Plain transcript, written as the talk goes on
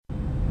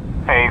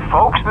Hey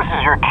folks, this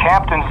is your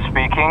captain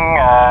speaking.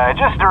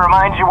 Just to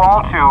remind you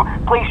all to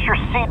place your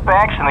seat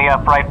backs in the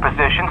upright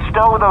position,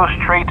 stow those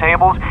tray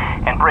tables,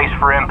 and brace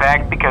for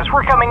impact because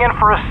we're coming in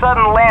for a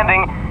sudden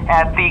landing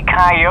at the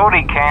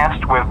Coyote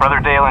Cast with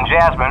Brother Dale and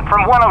Jasmine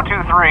from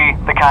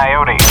 102.3 The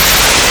Coyote.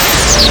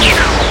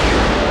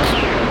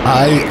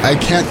 I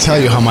can't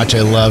tell you how much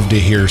I love to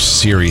hear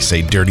Siri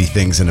say dirty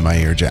things into my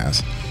ear,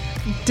 Jazz.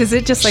 Does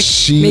it just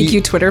make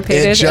you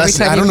Twitter-pated every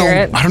time you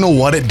hear it? I don't know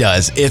what it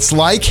does. It's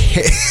like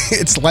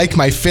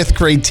my 5th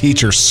grade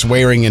teacher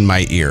swearing in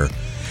my ear.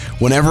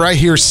 Whenever I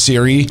hear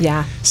Siri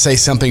say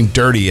something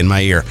dirty in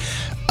my ear.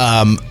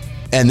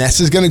 And this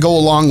is going to go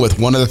along with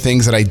one of the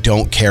things that I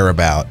don't care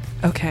about.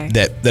 Okay.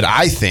 That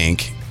I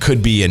think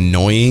could be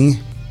annoying,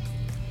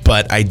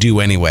 but I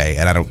do anyway,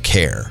 and I don't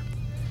care.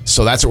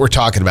 So that's what we're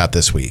talking about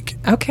this week.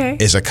 Okay.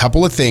 Is a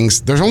couple of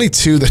things. There's only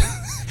two that...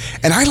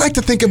 And I like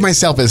to think of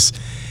myself as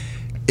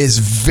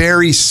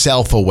very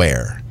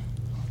self-aware.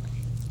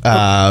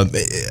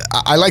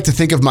 I like to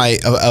think of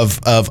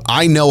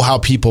I know how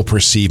people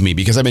perceive me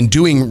because I've been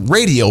doing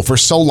radio for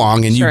so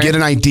long, and you get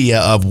an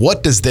idea of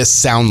what does this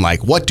sound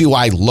like? What do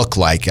I look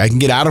like? I can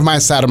get out of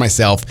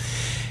myself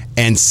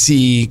and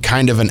see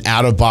kind of an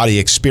out-of-body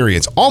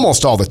experience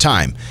almost all the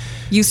time.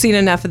 You've seen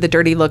enough of the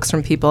dirty looks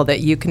from people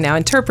that you can now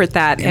interpret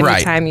that every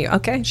time you...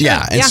 Okay, sure.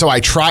 Yeah, and so I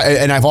try,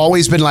 and I've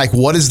always been like,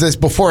 what is this?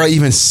 Before I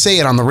even say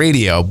it on the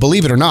radio,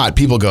 believe it or not,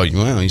 people go,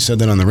 well, you said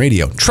that on the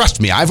radio. Trust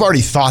me, I've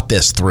already thought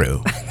this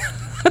through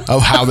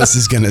of how this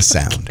is going to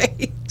sound.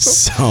 Okay.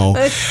 So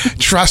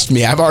trust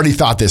me, I've already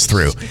thought this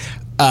through.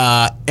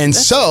 And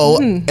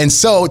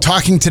so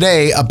talking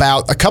today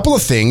about a couple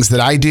of things that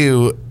I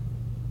do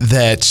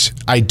that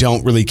I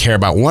don't really care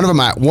about. One of them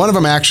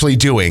I'm actually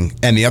doing,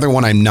 and the other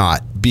one I'm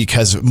not,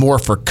 because more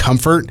for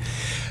comfort,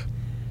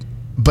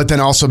 but then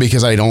also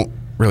because I don't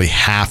really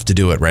have to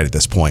do it right at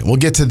this point. We'll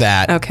get to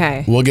that.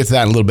 Okay. We'll get to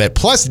that in a little bit.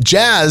 Plus,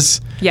 Jazz.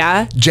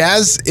 Yeah.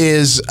 Jazz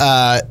is.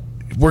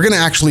 We're gonna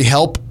actually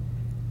help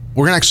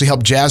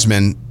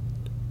Jasmine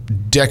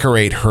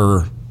decorate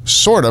her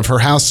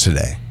house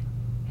today.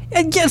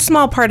 A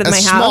small part of my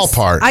house. A small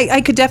part. I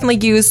could definitely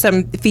use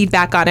some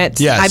feedback on it.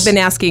 Yes. I've been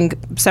asking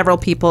several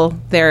people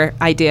their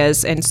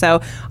ideas, and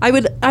so I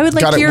would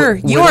like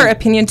your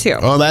opinion too.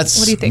 Oh, what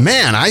do you think?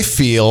 Man, I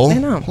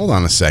know. Hold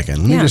on a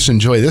second. Let me just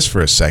enjoy this for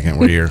a second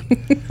where you're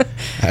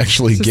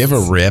actually give a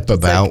rip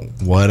about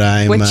what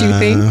you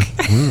think.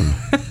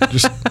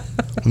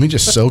 Let me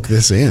just soak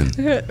this in.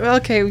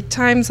 Okay,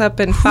 time's up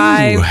in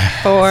 5,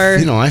 4,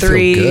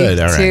 3,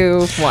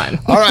 2, 1.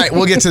 All right,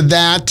 we'll get to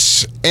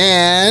that,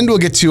 and we'll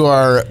get to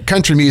our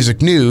country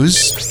music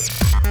news.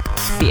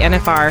 The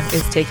NFR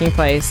is taking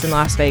place in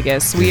Las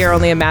Vegas. We are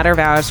only a matter of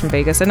hours from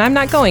Vegas, and I'm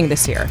not going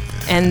this year,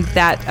 and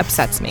that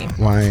upsets me.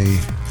 Why?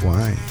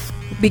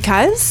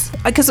 Because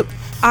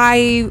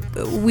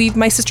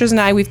my sisters and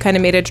I, we've kind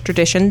of made it a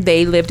tradition.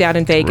 They live down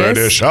in Vegas.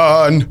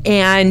 Tradition.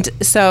 And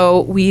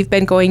so we've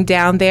been going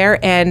down there,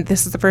 and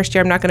this is the first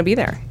year I'm not going to be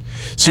there.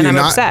 So and I'm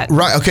upset.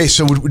 Right. Okay.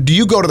 So do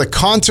you go to the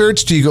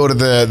concerts? Do you go to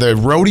the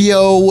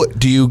rodeo? What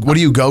do you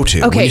go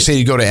to? Okay. When you say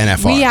you go to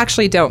NFR? We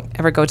actually don't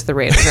ever go to the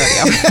rodeo.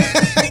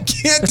 I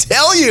can't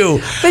tell you.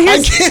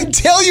 I can't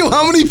tell you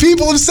how many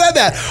people have said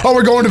that. Oh,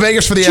 we're going to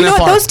Vegas for the NFR. You know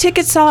what? Those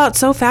tickets sell out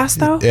so fast,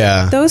 though.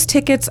 Yeah. Those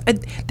tickets,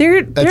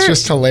 that's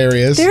just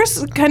hilarious. They're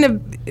kind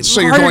of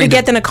harder to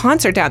get than a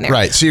concert down there.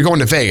 Right. So you're going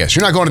to Vegas.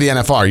 You're not going to the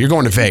NFR. You're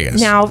going to Vegas.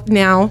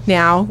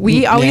 Now.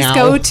 We always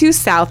go to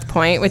South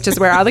Point, which is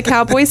where all the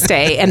cowboys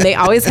stay, and they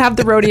always have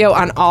the rodeo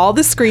on all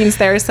the screens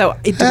there. So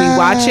do we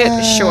watch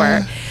it?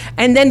 Sure.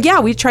 And then,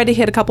 we try to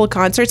hit a couple of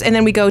concerts, and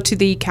then we go to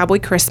the Cowboy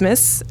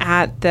Christmas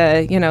at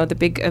the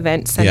big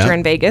event center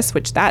in Vegas,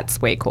 which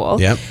that's way cool.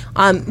 Yep.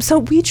 So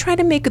we try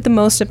to make the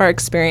most of our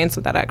experience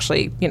without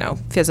actually,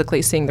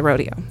 physically seeing the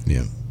rodeo.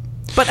 Yeah.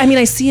 But I mean,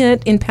 I see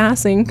it in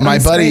passing. My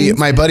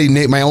buddy,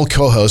 Nate, my old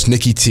co-host,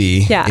 Nikki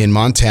T, in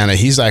Montana.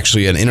 He's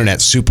actually an internet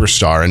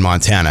superstar in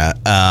Montana.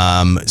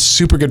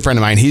 Super good friend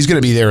of mine. He's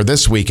going to be there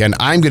this weekend.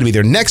 I'm going to be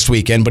there next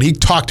weekend. But he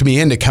talked me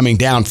into coming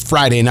down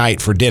Friday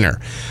night for dinner.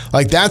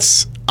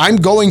 I'm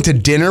going to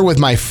dinner with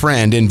my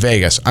friend in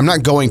Vegas. I'm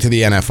not going to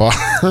the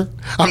NFR.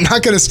 I'm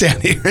not going to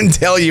stand here and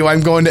tell you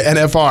I'm going to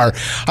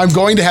NFR. I'm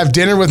going to have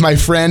dinner with my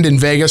friend in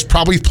Vegas,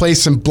 probably play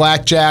some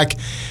blackjack,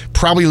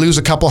 probably lose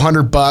a couple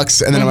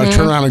 $100, and then I'm going to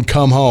turn around and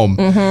come home.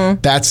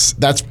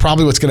 That's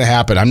probably what's going to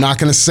happen. I'm not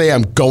going to say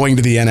I'm going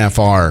to the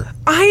NFR.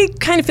 I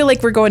kind of feel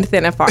like we're going to the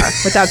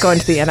NFR without going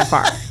to the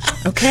NFR.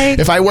 Okay.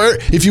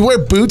 If you wear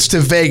boots to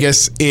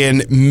Vegas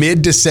in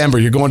mid-December,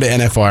 you're going to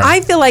NFR.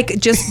 I feel like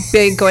just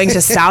going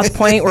to South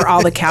Point where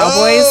all the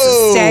cowboys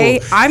stay.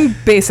 I'm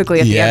basically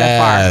at the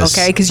NFR,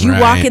 okay? Because you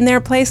walk in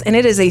their place and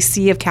it is a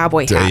sea of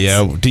cowboy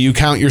hats. Do you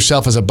count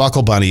yourself as a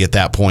buckle bunny at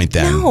that point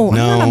then?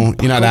 No,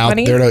 you're not out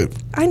there to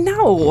I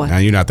know. No,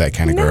 you're not that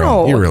kind of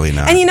girl. You're really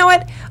not. And you know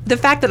what? The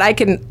fact that I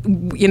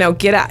can,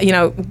 get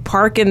out,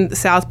 park in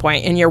South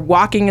Point, and you're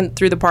walking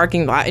through the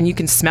parking lot, and you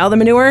can smell the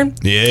manure.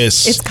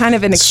 Yes. It's kind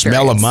of an experience.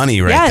 Smell of money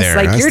there.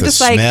 Like That's you're just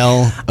like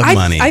smell of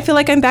money. I feel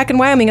like I'm back in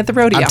Wyoming at the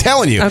rodeo. I'm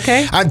telling you.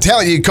 Okay. I'm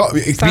telling you.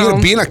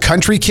 Being a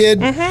country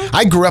kid,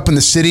 I grew up in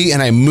the city,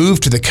 and I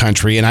moved to the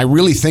country, and I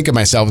really think of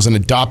myself as an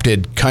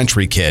adopted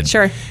country kid.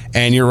 Sure.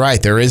 And you're right.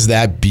 There is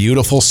that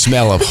beautiful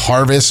smell of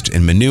harvest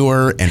and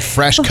manure and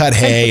fresh cut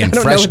hay and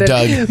fresh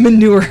dug.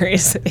 Manure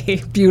is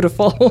a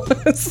beautiful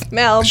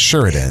smell.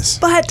 Sure it is.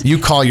 But you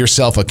call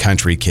yourself a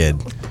country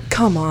kid.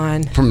 Come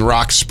on. From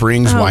Rock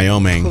Springs,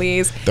 Wyoming.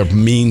 Please. The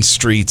mean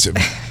streets of...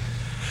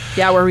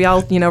 Yeah, where we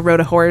all,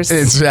 rode a horse.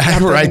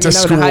 Exactly, right, to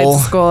school.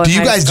 Do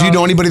you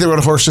know anybody that rode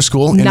a horse to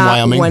school in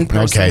Wyoming? One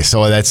person. Okay,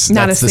 so that's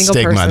the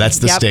stigma. Person. That's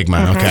the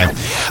stigma,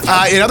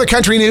 okay. In other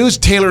country news,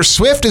 Taylor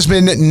Swift has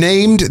been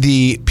named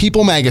the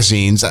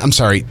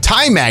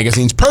Time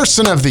Magazine's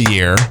Person of the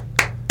Year.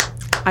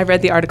 I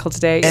read the article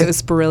today. It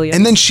was brilliant.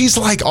 And then she's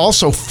like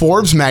also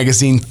Forbes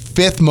magazine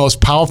 5th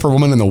most powerful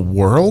woman in the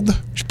world.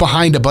 She's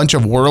behind a bunch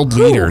of world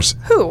leaders.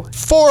 Who?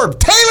 Forbes.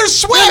 Taylor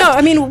Swift. No,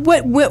 I mean,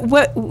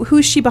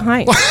 who's she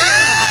behind?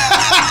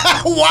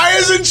 Why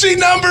isn't she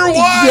number one?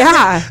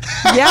 Yeah.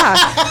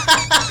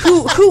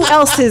 Who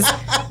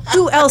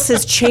else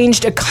has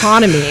changed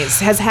economies?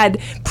 Has had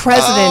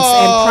presidents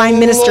and prime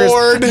ministers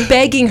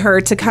begging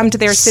her to come to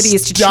their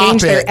cities to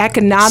change their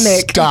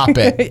economic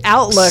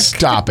outlook.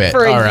 Stop it.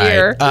 For a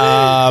year.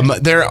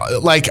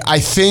 I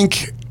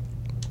think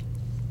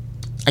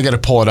I got to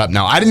pull it up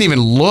now. I didn't even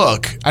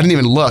look.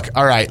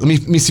 All right, let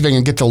me see if I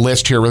can get the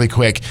list here really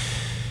quick.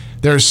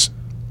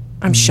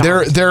 I'm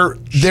shocked.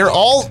 They're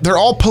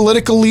all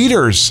political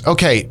leaders.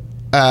 Okay.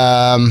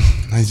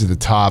 These are the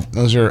top.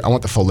 I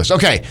want the full list.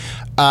 Okay.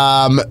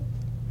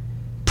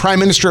 Prime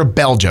Minister of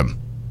Belgium,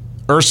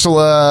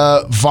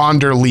 Ursula von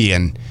der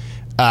Leyen.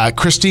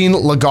 Christine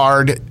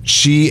Lagarde,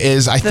 she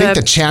is, I think,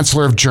 the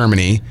Chancellor of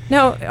Germany.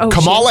 No.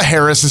 Kamala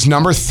Harris is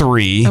number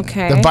 3.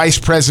 Okay. The Vice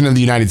President of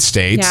the United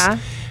States. Yeah.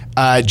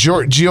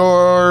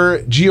 Giorgia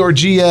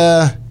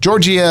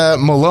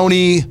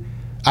Meloni.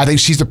 I think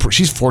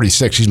she's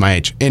 46. She's my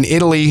age. In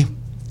Italy,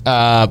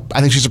 I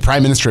think she's the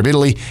Prime Minister of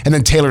Italy. And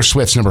then Taylor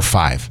Swift's number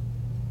 5.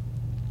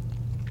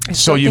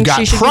 So you've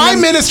got Prime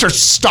Minister.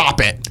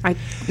 Stop it.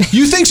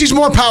 You think she's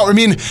more power? I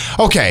mean,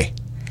 okay.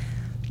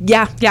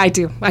 Yeah, I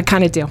do. I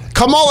kind of do.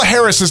 Kamala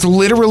Harris is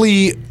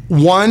literally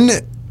one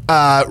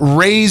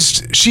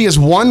raised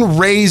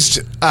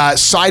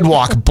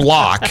sidewalk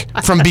block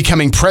from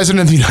becoming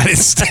president of the United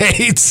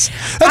States.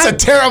 That's a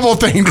terrible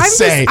thing to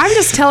say. I'm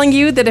just telling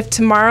you that if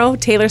tomorrow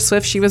Taylor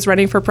Swift, she was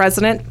running for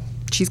president,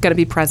 she's going to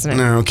be president.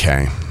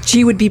 Okay.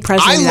 She would be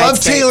president of the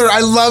United States. I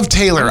love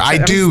Taylor. I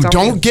do.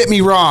 Don't get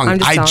me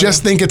wrong. I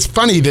just think it's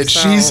funny that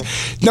she's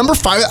number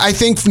 5. I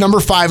think number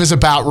 5 is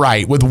about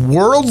right with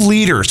world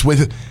leaders.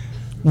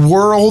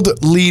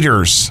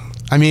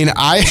 I mean,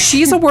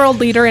 she's a world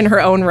leader in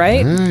her own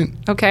right. All right.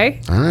 Okay.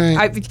 All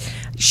right.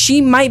 She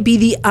might be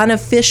the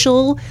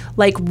unofficial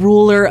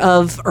ruler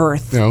of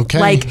Earth.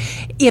 Okay.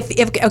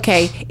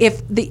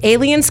 If the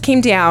aliens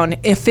came down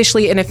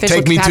officially in official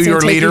take me to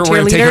your leader. We're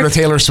gonna take her to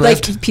Taylor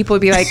Swift. People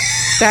would be like,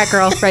 that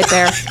girl right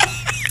there.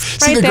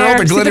 See the girl,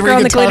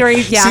 the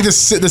glittery, yeah.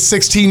 See the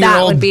 16-year-old.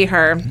 That would be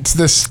her.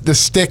 The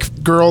stick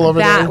girl over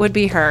there. That would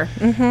be her.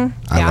 Mm-hmm.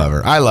 I love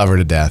her. I love her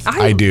to death.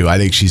 I do. I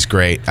think she's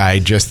great. I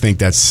just think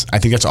that's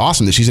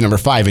awesome that she's at number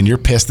 5, and you're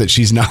pissed that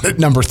she's not at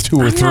number 2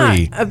 or 3.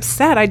 I'm not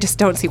upset. I just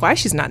don't see why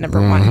she's not number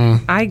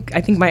 1. I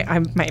think my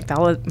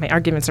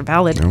arguments are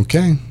valid.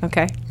 Okay.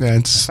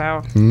 That's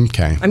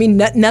okay. I mean,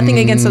 nothing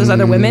against those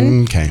other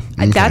women. Okay.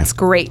 That's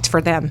great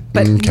for them.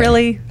 But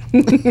really.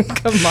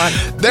 Come on.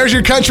 There's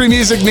your country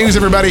music news,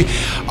 everybody.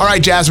 All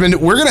right, Jasmine,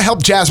 we're going to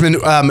help Jasmine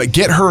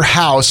get her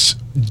house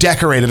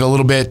decorated a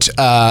little bit.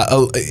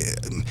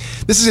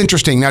 This is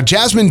interesting. Now,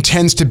 Jasmine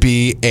tends to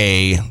be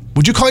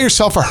would you call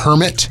yourself a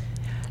hermit?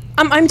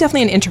 I'm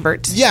definitely an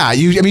introvert. Yeah,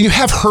 you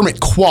have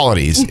hermit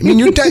qualities. I mean,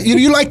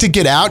 you like to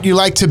get out. You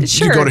like to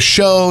you go to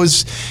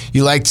shows.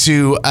 You like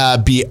to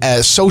be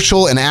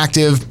social and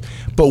active.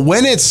 But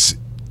when it's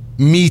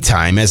me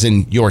time, as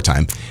in your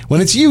time,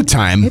 when it's you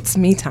time, it's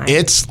me time.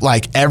 It's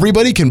like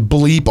everybody can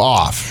bleep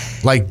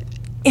off.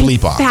 In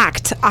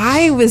fact,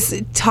 I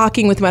was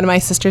talking with one of my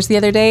sisters the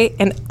other day,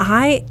 and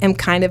I am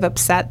kind of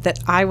upset that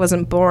I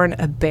wasn't born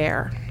a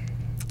bear.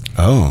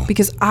 Oh.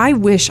 Because I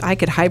wish I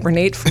could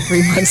hibernate for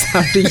 3 months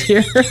out of the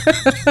year.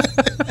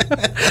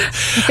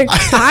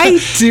 I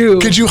do.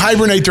 Could you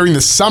hibernate during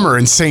the summer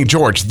in St.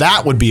 George?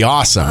 That would be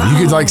awesome.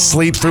 You could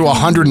sleep through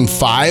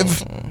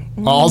 105.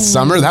 All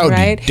summer? That would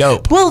be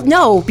dope. Well,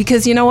 no,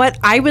 because you know what?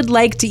 I would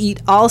like to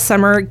eat all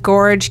summer,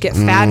 gorge, get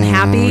fat and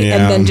happy,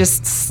 and then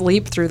just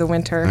sleep through the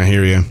winter. I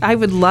hear you. I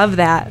would love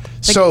that.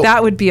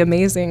 That would be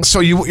amazing. So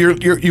you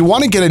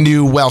want to get a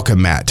new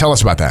welcome mat. Tell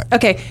us about that.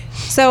 Okay.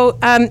 So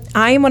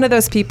I am one of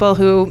those people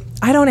who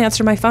I don't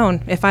answer my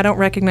phone if I don't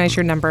recognize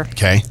your number.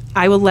 Okay.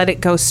 I will let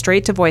it go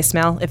straight to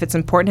voicemail. If it's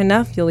important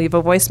enough, you'll leave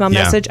a voicemail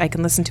message. I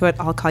can listen to it.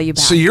 I'll call you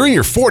back. So you're in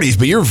your 40s,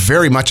 but you're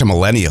very much a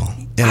millennial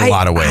in a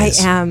lot of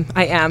ways. I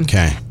am.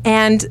 Okay.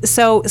 And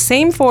so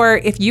same for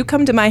if you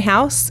come to my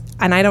house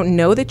and I don't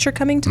know that you're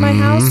coming to my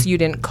house, you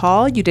didn't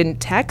call, you didn't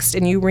text,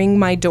 and you ring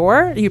my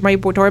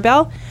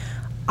doorbell,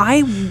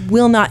 I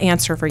will not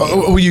answer for you.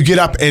 Will you get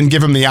up and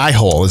give him the eye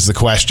hole is the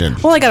question.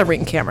 Well, I got a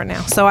Ring camera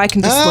now, so I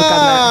can just look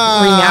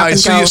on the Ring app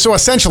and go. So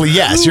essentially,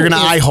 yes, you're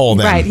going to eye hole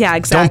them. Right, yeah,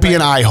 exactly. Don't be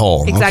an eye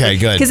hole. Exactly. Okay,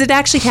 good. Because it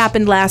actually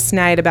happened last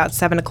night about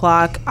 7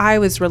 o'clock. I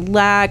was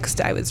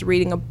relaxed. I was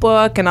reading a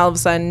book, and all of a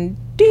sudden,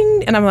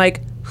 ding, and I'm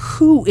like,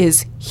 who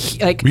is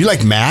were you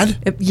like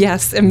mad?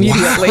 Yes,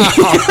 immediately.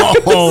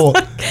 Wow.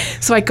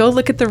 So I go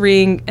look at the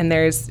Ring, and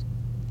there's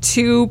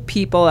 2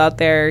 people out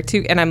there,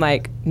 and I'm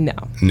like, no.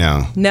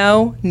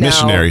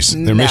 Missionaries.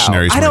 They're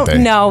missionaries, I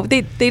don't know.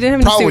 They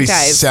didn't have any suit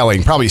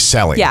ties. Probably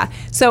selling. Yeah.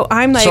 So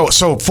I'm like...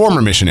 So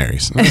former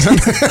missionaries.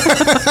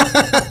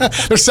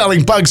 They're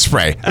selling bug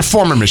spray. They're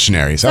former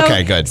missionaries.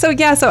 Okay, good.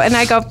 And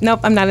I go,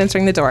 nope, I'm not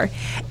answering the door.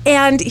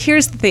 And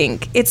here's the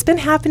thing. It's been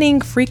happening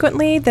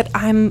frequently that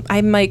I'm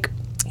like,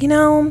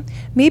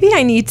 maybe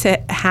I need to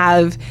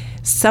have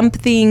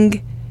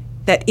something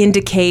that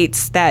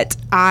indicates that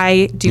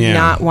I do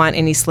not want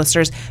any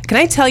solicitors. Can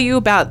I tell you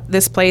about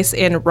this place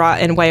in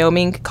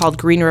Wyoming called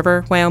Green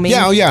River, Wyoming?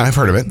 Yeah, I've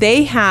heard of it.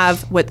 They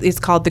have what is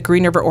called the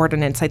Green River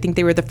Ordinance. I think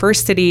they were the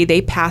first city.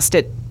 They passed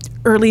it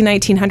early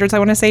 1900s, I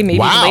want to say. Maybe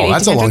wow, late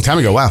that's a long time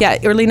ago. Wow. Yeah,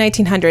 early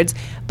 1900s.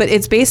 But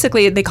it's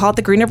basically, they call it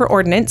the Green River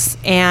Ordinance,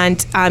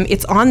 and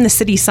it's on the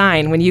city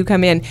sign when you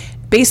come in.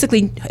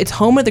 Basically, it's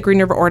home of the Green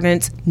River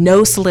Ordinance,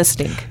 no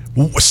soliciting.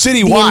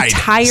 Citywide. The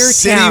entire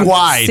town.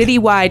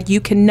 Citywide.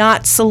 You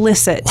cannot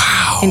solicit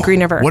in Green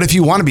River. What if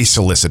you want to be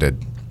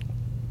solicited?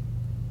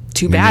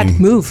 Too bad.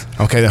 Move.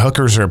 Okay, the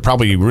hookers are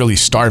probably really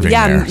starving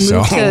there.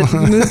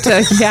 Move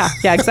to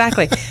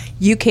exactly.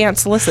 You can't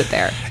solicit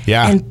there.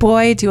 Yeah. And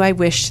boy, do I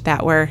wish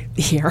that were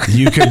here.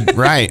 You could,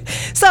 right.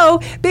 So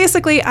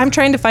basically, I'm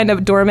trying to find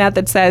a doormat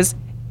that says,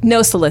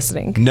 no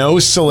soliciting. No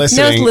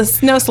soliciting.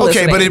 No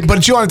soliciting. Okay,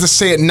 but you wanted to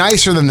say it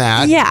nicer than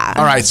that. Yeah.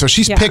 All right, so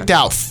she's picked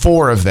out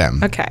 4 of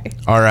them. Okay.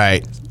 All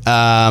right.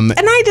 And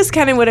I just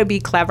kind of want to be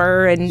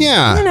clever and,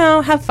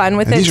 have fun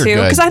with it too.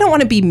 Because I don't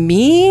want to be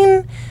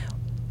mean,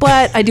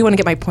 but I do want to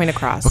get my point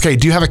across. Okay,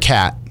 do you have a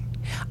cat?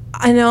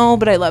 I know,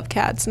 but I love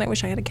cats and I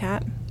wish I had a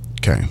cat.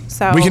 Okay.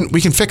 So we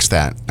can fix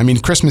that. I mean,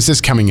 Christmas is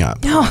coming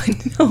up. No,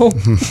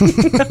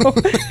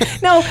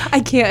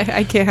 I can't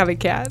have a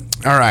cat.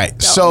 All right. No.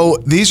 So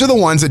these are the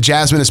ones that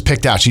Jasmine has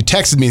picked out. She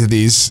texted me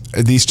these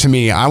to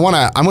me. I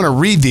want to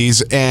read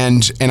these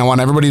and I want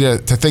everybody to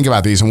think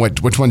about these and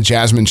which one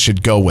Jasmine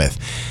should go with.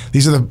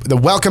 These are the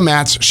welcome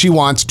mats she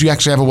wants. Do you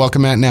actually have a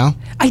welcome mat now?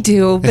 I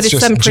do, but it's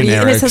some pretty.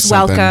 And it says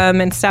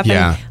welcome and stuff.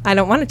 Yeah. And I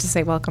don't want it to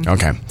say welcome.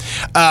 Okay.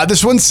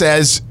 This one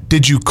says,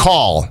 "Did you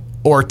call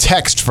or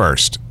text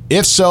first?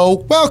 If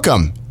so,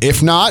 welcome.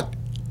 If not,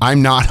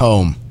 I'm not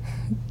home."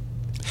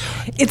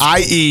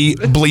 I.e.,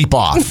 bleep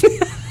off.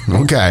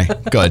 Okay,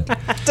 good.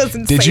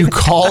 Did you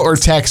call or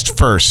text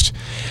first?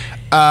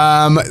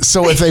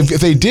 So if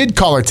they did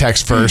call or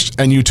text first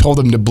and you told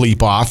them to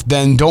bleep off,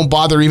 then don't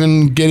bother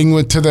even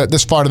getting to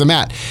this part of the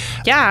mat.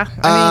 Yeah.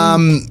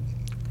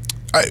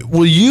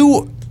 Will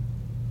you?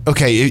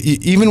 Okay,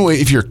 even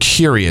if you're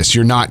curious,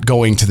 you're not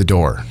going to the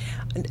door.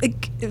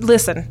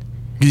 Listen.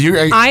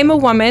 I'm a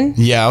woman.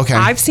 Yeah, okay.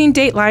 I've seen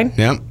Dateline.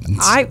 Yep.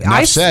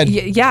 I've said.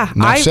 Yeah.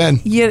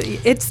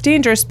 It's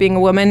dangerous being a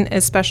woman,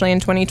 especially in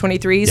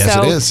 2023. Yes,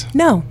 it is.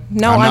 No,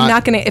 I'm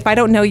not going to. If I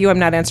don't know you, I'm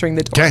not answering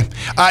the door. Okay.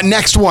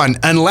 Next one.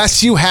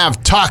 Unless you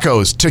have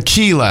tacos,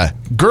 tequila,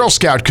 Girl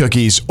Scout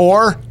cookies,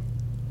 or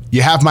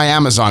you have my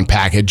Amazon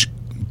package,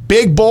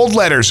 big bold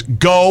letters,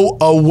 go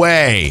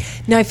away.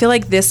 Now, I feel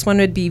like this one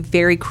would be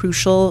very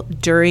crucial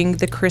during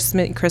the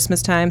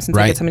Christmas time since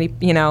I get so many,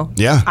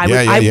 Yeah.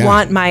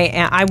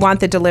 I want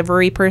the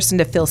delivery person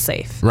to feel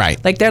safe.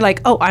 Right. Like they're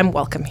like, oh, I'm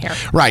welcome here.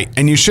 Right.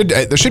 And you should,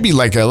 there should be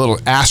like a little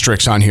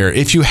asterisk on here.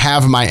 If you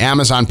have my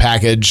Amazon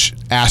package,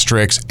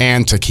 asterisk,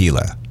 and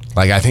tequila.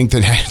 Like, I think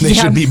that they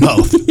should be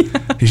both.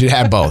 You should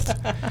have both.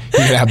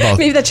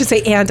 Maybe that should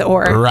say and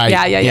or. Right.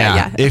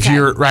 Yeah. If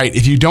you're right,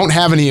 if you don't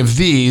have any of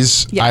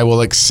these, I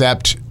will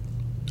accept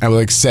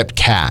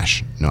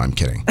cash. No, I'm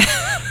kidding.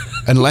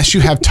 Unless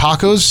you have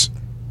tacos.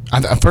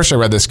 First, I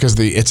read this because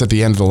it's at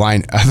the end of the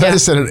line. I thought it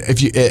said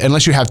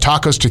unless you have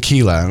tacos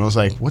tequila, and I was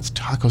like, what's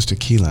tacos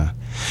tequila?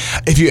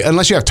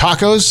 Unless you have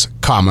tacos,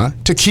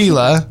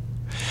 tequila,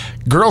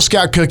 Girl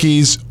Scout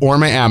cookies, or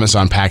my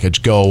Amazon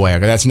package, go away.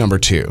 Okay, that's number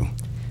 2.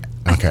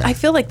 Okay. I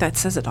feel like that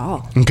says it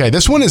all. Okay,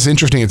 this one is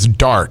interesting. It's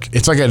dark.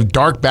 It's like a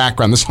dark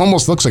background. This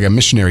almost looks like a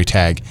missionary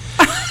tag.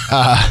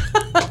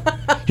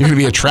 You're going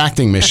to be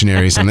attracting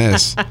missionaries in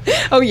this.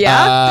 Oh,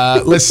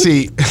 yeah? Let's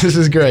see. This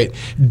is great.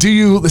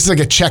 This is like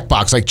a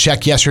checkbox, like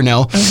check yes or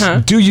no.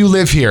 Do you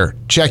live here?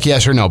 Check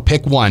yes or no.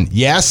 Pick one.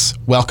 Yes.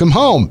 Welcome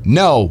home.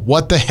 No.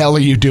 What the hell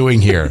are you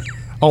doing here?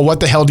 Oh,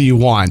 what the hell do you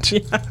want? Yeah.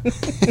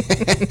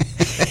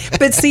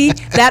 But see,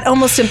 that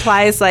almost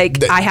implies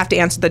like I have to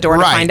answer the door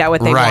to find out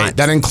what they want.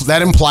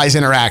 That implies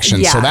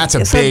interaction. Yeah. So that's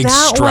a big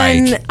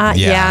strike.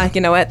 Yeah, you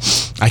know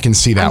what? I can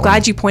see that. I'm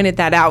glad you pointed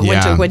that out.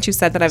 Yeah. When you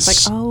said that, I was like,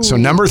 oh. So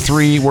number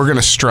 3, we're going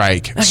to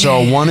strike. Okay.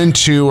 So 1 and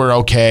 2 are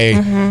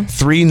okay.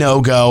 3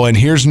 no-go. And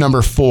here's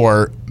number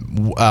 4.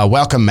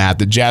 Welcome, Matt,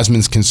 that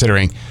Jasmine's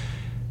considering.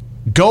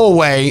 Go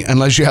away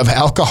unless you have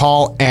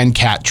alcohol and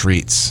cat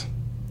treats.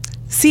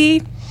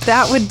 See?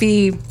 That would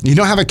be... You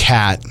don't have a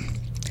cat,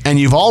 and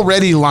you've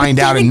already lined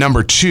out in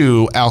number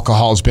 2,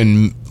 alcohol's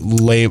been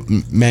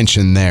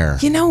mentioned there.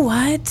 You know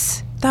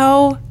what,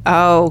 though?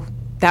 Oh,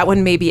 that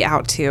one may be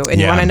out, too. And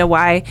you want to know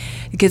why?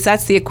 Because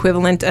that's the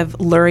equivalent of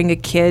luring a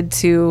kid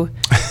to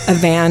a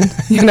van,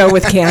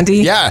 with candy.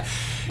 Yeah.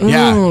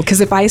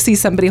 Because if I see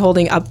somebody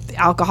holding up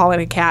alcohol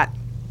and a cat,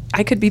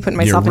 I could be putting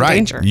myself in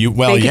danger. They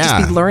could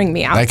just be luring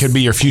me out. That could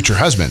be your future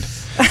husband.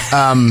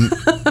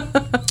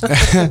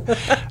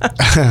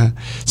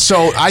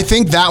 So I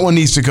think that one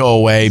needs to go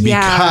away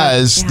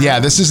because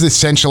this is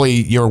essentially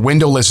your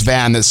windowless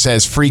van that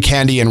says free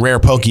candy and rare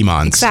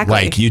Pokemons. Exactly.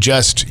 Like you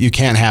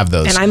can't have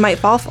those. And I might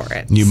fall for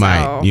it. You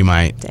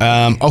might.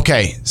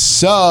 Okay,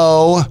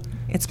 so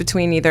it's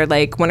between either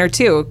like 1 or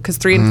 2 because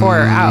 3 and 4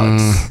 are out.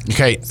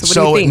 Okay,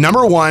 so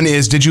number 1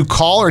 is, did you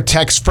call or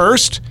text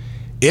first?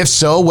 If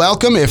so,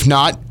 welcome. If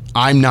not,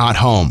 I'm not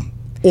home.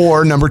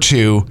 Or number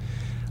 2,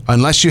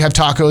 unless you have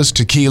tacos,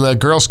 tequila,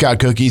 Girl Scout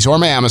cookies, or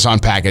my Amazon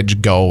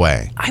package, go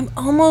away. I'm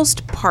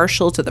almost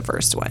partial to the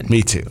first one.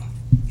 Me too.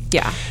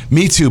 Yeah.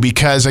 Me too,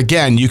 because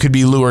again, you could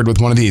be lured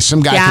with one of these. Some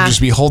guy could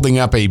just be holding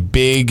up a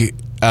big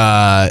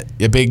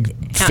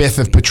fifth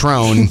of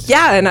Patron.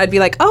 Yeah, and I'd be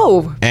like,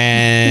 oh,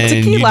 and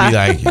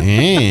tequila. You'd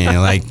be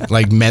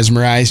like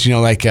mesmerized,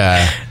 like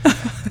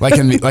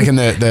in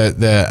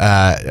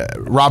the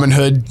Robin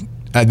Hood.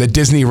 The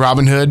Disney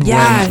Robin Hood,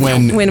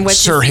 when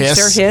Sir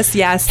Hiss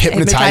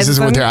hypnotizes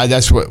with her.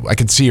 That's what I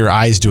could see your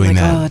eyes doing.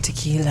 That. Oh,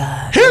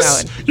 tequila!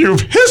 Hiss!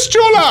 You've hissed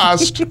your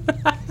last.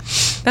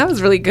 That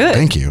was really good.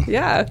 Thank you.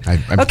 Yeah. I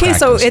practiced.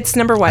 So it's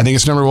number 1. I think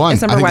it's number 1.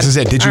 It's number 1. This is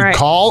it. Did you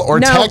call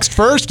or text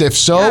first? If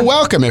so,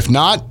 welcome. If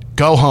not,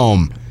 go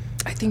home.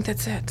 I think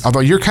that's it. Although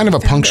you're kind of a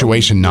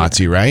punctuation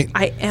Nazi, right?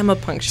 I am a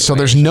punctuation. So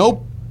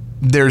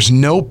there's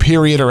no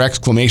period or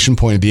exclamation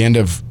point at the end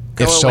of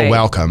so,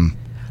 welcome.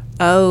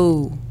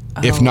 Oh.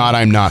 If not,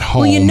 I'm not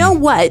home. Well, you know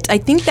what? I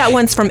think that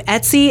one's from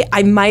Etsy.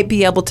 I might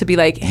be able to be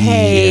like,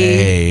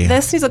 hey,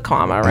 this needs a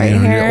comma right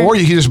here. Or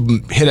you can just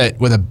hit it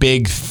with a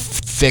big,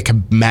 thick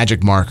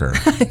magic marker.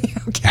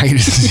 Okay. I can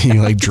just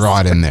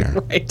draw it in there.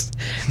 Right.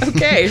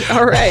 Okay.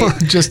 All right. Or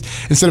just,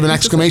 instead of an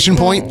exclamation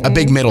point, a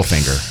big middle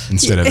finger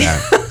instead of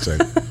that. So.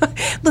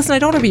 Listen, I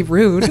don't want to be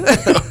rude.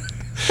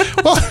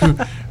 Well,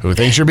 who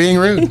thinks you're being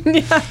rude?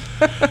 Yeah.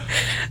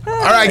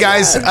 All right,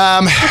 guys.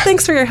 Well,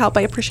 thanks for your help.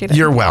 I appreciate it.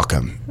 You're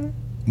welcome.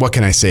 What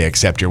can I say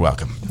except you're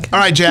welcome? Okay. All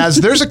right, Jazz,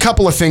 there's a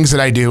couple of things that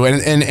I do,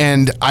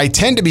 and I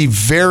tend to be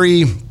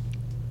very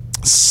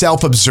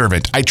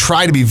self-observant. I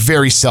try to be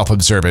very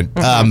self-observant.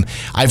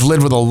 I've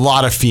lived with a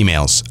lot of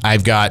females.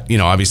 I've got,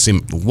 obviously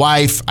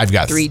wife. I've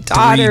got 3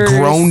 daughters. 3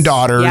 grown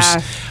daughters.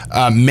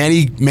 Yeah.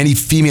 Many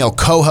female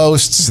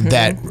co-hosts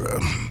that...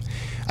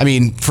 I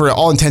mean, for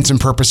all intents and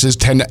purposes,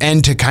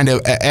 end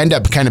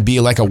up be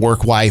like a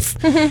work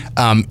wife.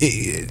 Have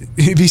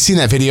you seen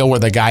that video where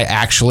the guy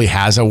actually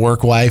has a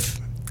work wife?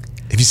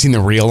 Have you seen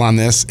the reel on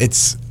this?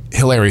 It's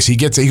hilarious. He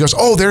goes,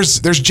 oh, there's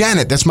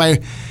Janet. Let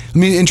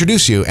me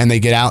introduce you. And they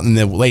get out and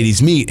the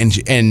ladies meet,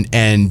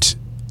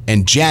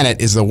 and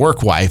Janet is the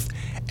work wife.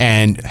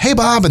 And hey,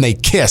 Bob, and they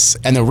kiss.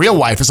 And the real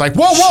wife is like,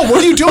 whoa,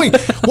 what are you doing?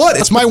 What?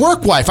 It's my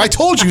work wife. I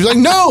told you. He's like,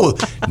 no,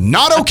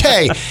 not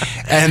okay.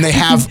 And they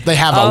have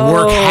a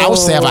work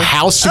house. They have a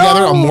house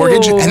together, a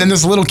mortgage. And then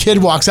this little kid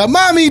walks out,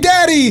 Mommy,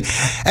 Daddy.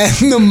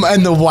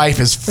 And the wife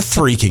is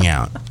freaking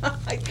out.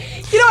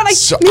 You know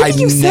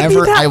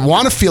what? I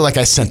want to feel like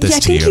I sent this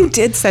to you. I think you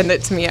did send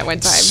it to me at one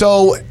time.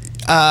 So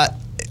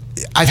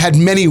I've had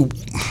many...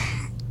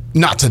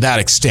 Not to that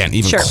extent,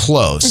 even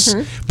close.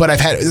 But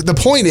the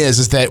point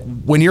is that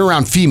when you're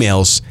around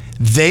females,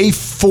 they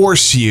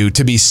force you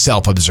to be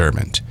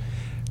self-observant.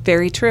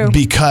 Very true.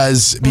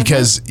 Because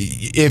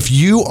if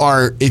you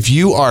are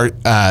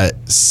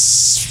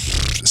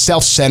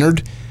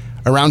self-centered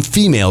around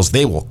females,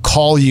 they will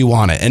call you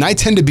on it. And I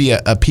tend to be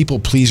a people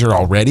pleaser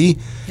already.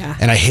 Yeah.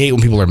 And I hate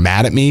when people are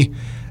mad at me.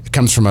 It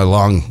comes from a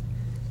long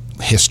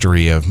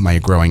history of my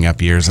growing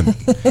up years, and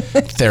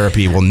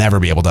therapy will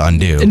never be able to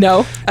undo.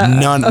 No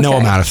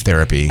amount of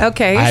therapy.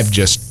 Okay. I've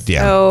just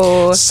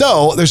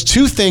So there's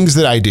 2 things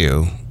that I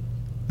do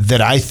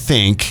that I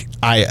think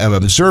I am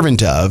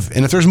observant of,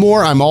 and if there's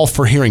more, I'm all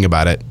for hearing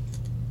about it,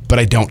 but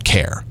I don't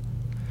care.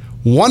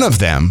 One of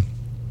them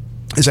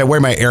is I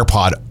wear my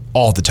AirPod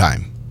all the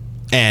time.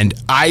 And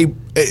I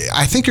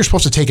think you're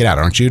supposed to take it out,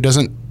 aren't you?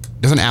 Doesn't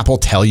Apple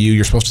tell you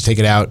you're supposed to take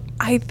it out?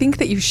 I think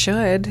that you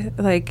should.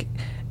 Like,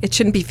 it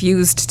shouldn't be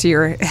fused to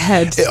your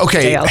head.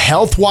 Okay,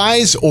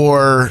 health-wise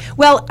or?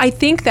 Well, I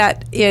think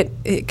that it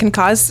can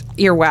cause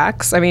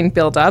earwax. I mean,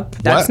 buildup.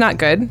 That's not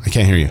good. I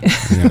can't hear you.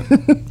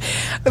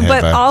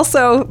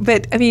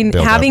 But I mean,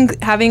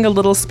 having a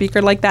little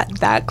speaker like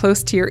that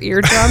close to your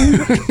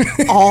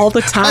eardrum all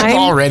the time. I'm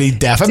already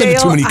deaf. I've been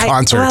to too many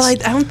concerts. I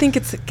don't think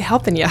it's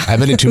helping you. I've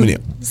been to too many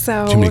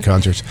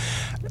concerts.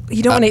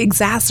 You don't want to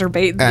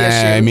exacerbate the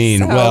issue. I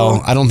mean,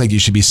 well, I don't think you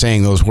should be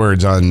saying those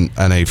words on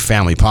a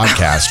family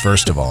podcast,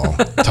 first of all.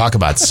 Talk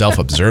about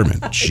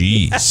self-observant.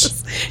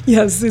 Jeez.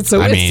 Yes, it's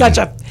such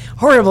a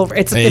horrible,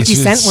 it's a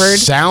 50-cent word. It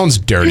sounds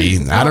dirty.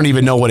 I don't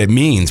even know what it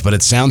means, but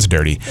it sounds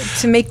dirty.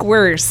 To make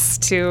worse.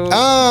 You don't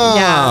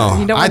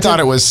I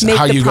thought it was make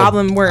how the you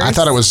problem go. worse. I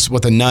thought it was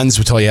what the nuns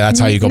would tell you. That's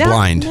how you go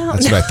blind.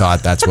 That's what I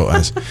thought. That's what it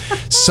was.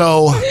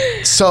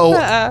 So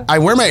I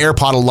wear my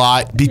AirPod a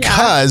lot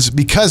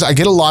because I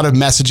get a lot of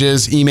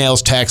messages,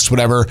 emails, texts,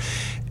 whatever,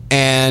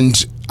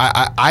 and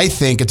I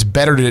think it's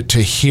better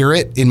to hear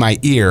it in my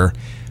ear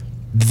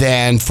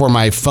than for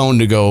my phone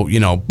to go,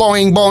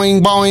 boing,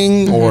 boing,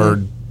 boing,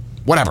 or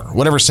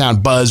whatever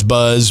sound,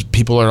 buzz.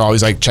 People are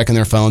always like checking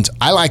their phones.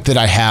 I like that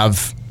I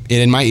have it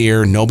in my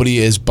ear. Nobody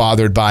is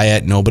bothered by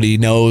it. Nobody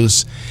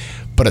knows.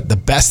 But the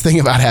best thing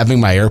about having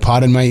my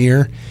AirPod in my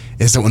ear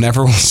is that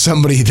whenever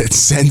somebody that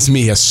sends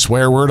me a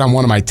swear word on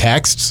one of my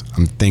texts,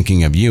 I'm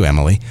thinking of you,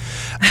 Emily.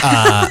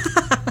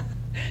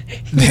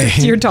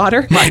 Your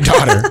daughter? My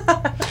daughter.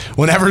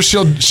 Whenever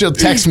she'll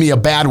text me a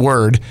bad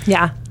word,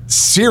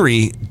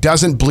 Siri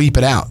doesn't bleep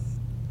it out.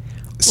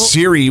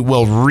 Siri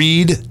will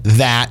read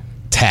that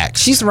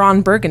text. She's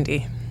Ron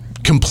Burgundy.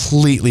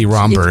 Completely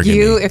Ron Burgundy.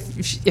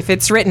 If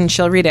it's written,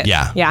 she'll read it.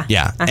 Yeah.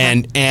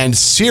 Uh-huh. And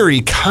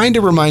Siri kind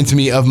of reminds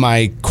me of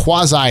my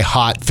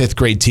quasi-hot 5th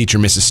grade teacher,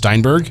 Mrs.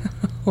 Steinberg.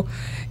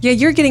 Yeah,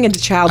 you're getting into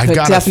childhood,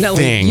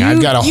 definitely.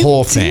 I've got a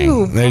whole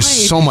thing. There's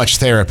so much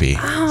therapy.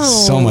 Oh.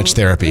 So much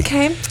therapy.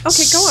 Okay, go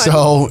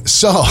on.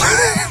 So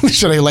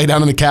should I lay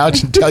down on the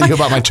couch and tell you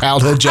about my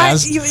childhood,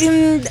 Jazz?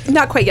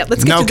 Not quite yet.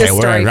 Let's get to this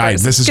story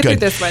first. This is good. Through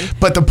this one.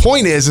 But the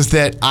point is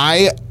that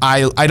I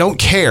don't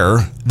care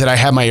that I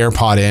have my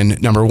AirPod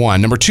in, number one.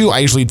 Number two, I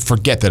usually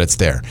forget that it's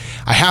there.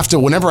 I have to,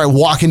 whenever I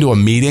walk into a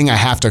meeting, I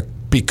have to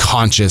be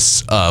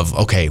conscious of,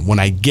 okay, when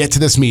I get to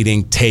this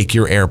meeting, take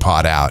your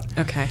AirPod out.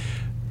 Okay.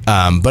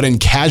 But in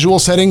casual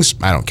settings,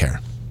 I don't care.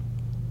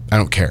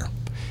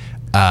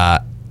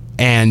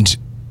 And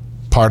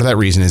part of that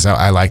reason is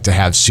I like to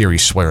have Siri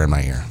swear in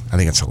my ear. I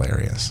think it's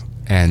hilarious.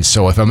 And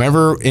so if I'm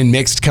ever in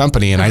mixed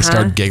company and I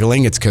start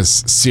giggling, it's because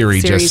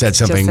Siri just said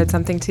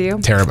something to you?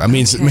 Terrible. It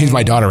means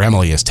my daughter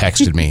Emily has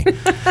texted me.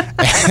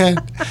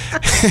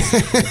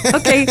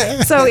 Okay,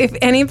 so if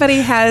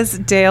anybody has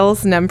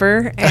Dale's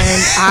number,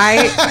 and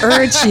I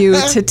urge you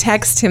to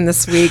text him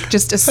this week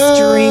just a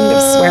string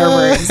of swear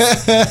words,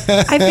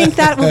 I think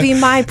that will be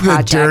my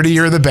project. The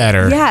dirtier, the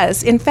better.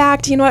 Yes. In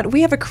fact, you know what?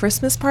 We have a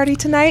Christmas party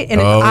tonight, and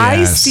if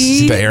I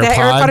see the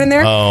AirPod in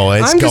there,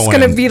 I'm just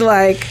going to be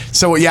like...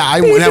 So, yeah,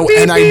 I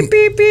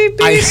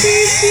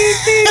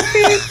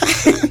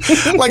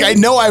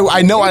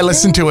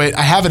listen to it.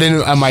 I have it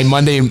in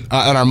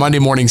on our Monday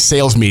morning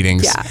sales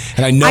meetings. Yeah.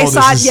 And I know I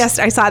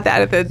saw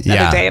that the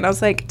other day, and I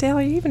was like, Dale,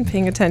 are you even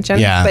paying attention?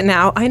 Yeah. But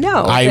now I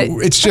know.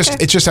 It's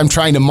just I'm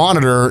trying to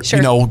monitor,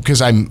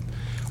 because I'm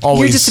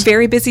always... You're just a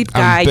very busy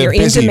guy. You're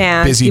in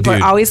demand. People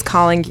dude. are always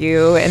calling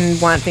you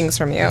and want things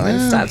from you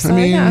and stuff. So,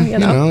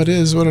 it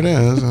is what it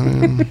is. I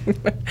mean,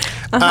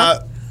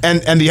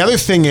 And the other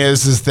thing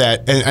is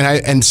that,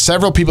 and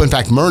several people, in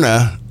fact,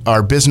 Myrna,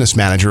 our business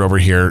manager over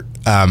here,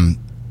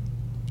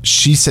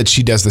 she said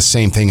she does the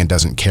same thing and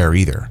doesn't care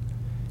either.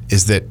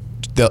 Is that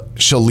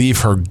she'll leave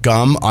her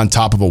gum on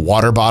top of a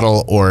water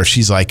bottle, or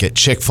she's like at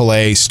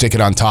Chick-fil-A, stick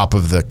it on top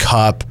of the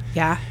cup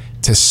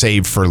to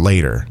save for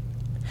later.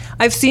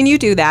 I've seen you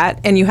do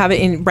that, and you have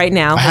it in right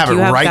now. I have it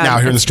right now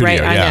here in the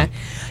studio, yeah.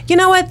 You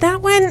know what?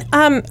 That one,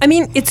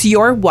 it's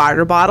your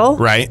water bottle.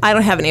 Right. I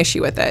don't have an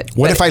issue with it.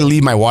 What if I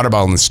leave my water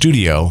bottle in the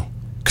studio?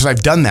 Because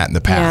I've done that in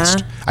the past.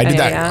 Yeah. I did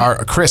that.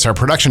 Yeah. Chris, our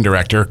production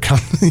director,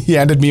 he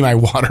handed me my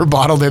water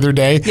bottle the other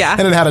day. Yeah.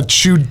 And it had a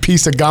chewed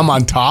piece of gum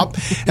on top.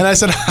 And I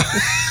said,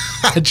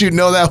 how'd you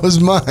know that was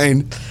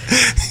mine?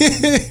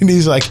 And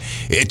he's like,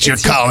 it's your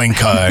calling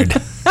card.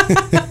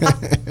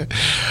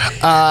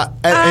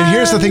 And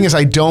here's the thing is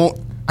I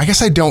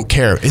guess I don't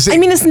care. Is it?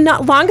 As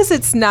long as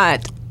it's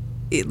not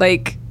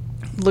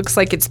looks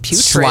like it's putrid.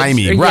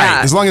 Slimy, right.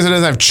 Yeah. As long as it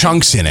doesn't have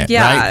chunks in it,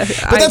 right?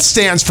 But that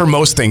stands for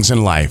most things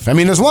in life.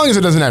 As long as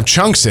it doesn't have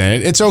chunks in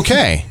it, it's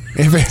okay.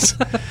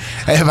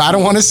 If I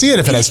don't want to see it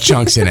if it has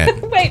chunks in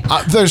it. Wait,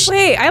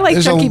 I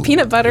like chunky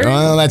peanut butter.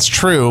 Well, that's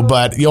true,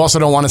 but you also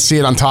don't want to see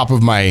it on top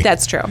of my...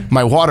 That's true.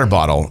 My water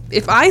bottle.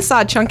 If I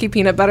saw chunky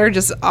peanut butter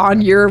just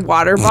on your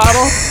water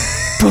bottle...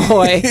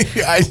 Boy,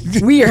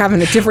 we are having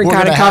a different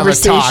kind of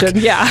conversation.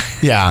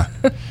 Yeah.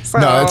 So.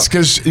 No, it's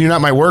because you're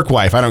not my work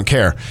wife. I don't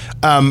care.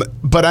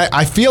 But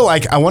I feel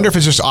like, I wonder if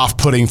it's just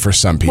off-putting for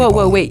some people.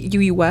 Whoa, wait.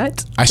 You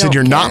what? I said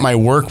you're not my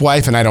work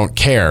wife, and I don't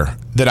care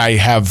that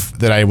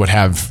I would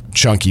have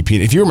chunky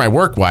penis. If you were my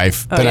work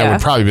wife, then I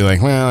would probably be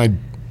like, well, I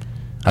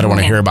don't want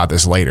to hear about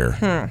this later.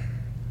 Okay.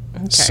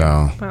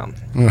 So. Well,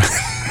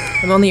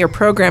 I'm only your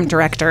program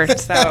director,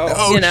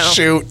 so,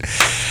 shoot.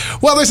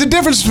 Well, there's a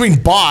difference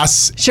between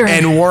boss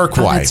and work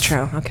wife. That's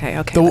true. Okay.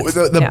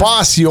 The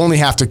boss, you only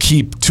have to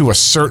keep to a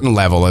certain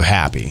level of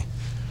happy.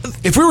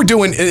 If we were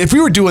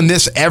doing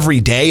this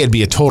every day, it'd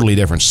be a totally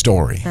different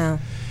story. Oh.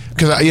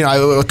 Because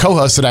a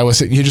co-host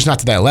that you're just not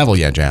to that level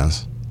yet,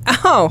 Jazz.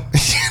 Oh.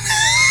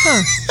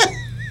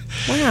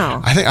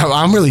 Wow. I think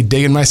I'm really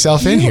digging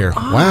myself in here.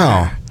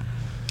 Wow.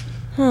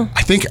 Huh.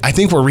 I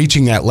think we're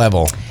reaching that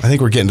level. I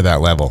think we're getting to that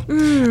level.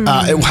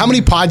 How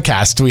many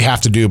podcasts do we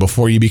have to do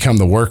before you become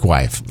the work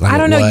wife? I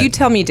don't know. You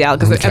tell me, Dale,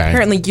 because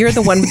apparently you're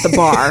the one with the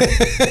bar.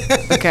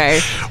 Okay.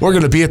 We're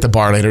going to be at the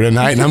bar later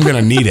tonight, and I'm going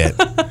to need it.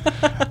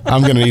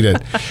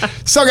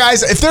 So,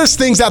 guys, if there's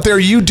things out there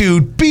you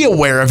do, be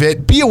aware of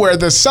it. Be aware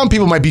that some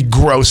people might be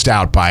grossed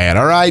out by it,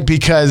 all right?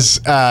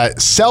 Because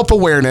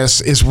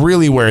self-awareness is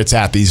really where it's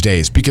at these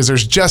days, because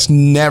there's just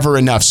never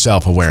enough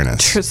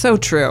self-awareness. So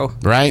true.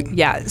 Right?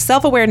 Yeah.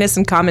 Self-awareness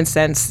and common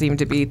sense seem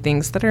to be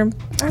things that are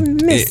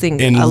missing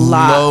in a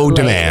lot low lately.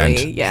 Demand.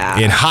 Yeah.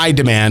 In high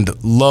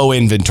demand, low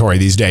inventory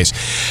these days.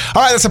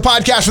 All right, that's a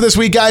podcast for this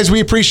week, guys.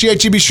 We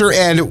appreciate you. Be sure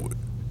and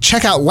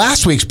check out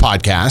last week's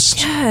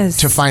podcast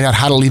to find out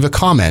how to leave a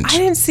comment. I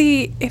didn't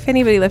see if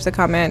anybody left a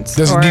comment.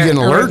 Do you get an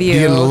alert? Do you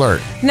get an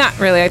alert? Not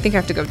really. I think I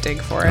have to go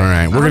dig for it. All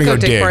right, we're going to go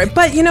dig for it.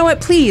 But you know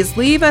what? Please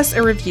leave us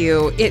a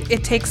review.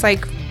 It takes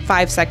like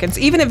 5 seconds,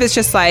 even if it's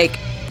just like,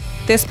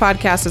 this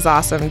podcast is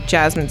awesome.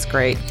 Jasmine's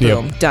great.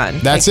 Boom. Yep. Done.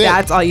 That's it.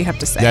 That's all you have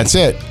to say. That's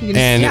it.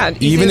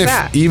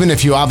 Even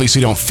if you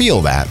obviously don't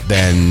feel that,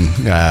 then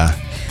go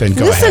ahead.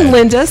 Listen,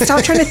 Linda,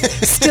 stop trying to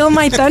steal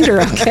my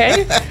thunder,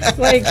 okay?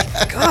 Like,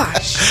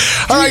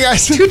 gosh. All right,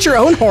 guys. Toot your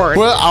own horn.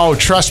 Well,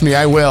 trust me,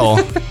 I will.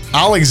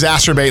 I'll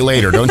exacerbate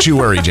later. Don't you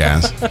worry,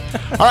 Jazz.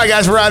 All right,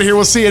 guys, we're out of here.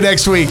 We'll see you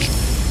next week.